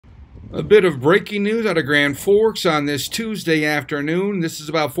A bit of breaking news out of Grand Forks on this Tuesday afternoon. This is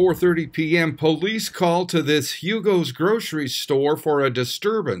about 4:30 p.m. Police call to this Hugo's grocery store for a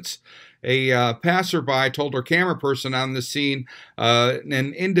disturbance. A passerby told her camera person on the scene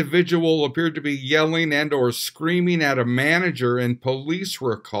an individual appeared to be yelling and or screaming at a manager, and police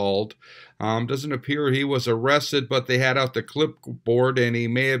were called. Doesn't appear he was arrested, but they had out the clipboard and he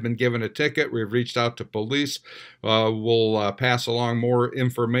may have been given a ticket. We've reached out to police. We'll pass along more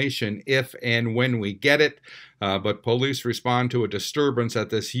information if and when we get it. But police respond to a disturbance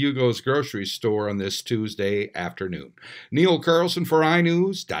at this Hugo's grocery store on this Tuesday afternoon. Neil Carlson for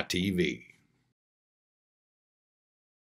iNewZ.TV.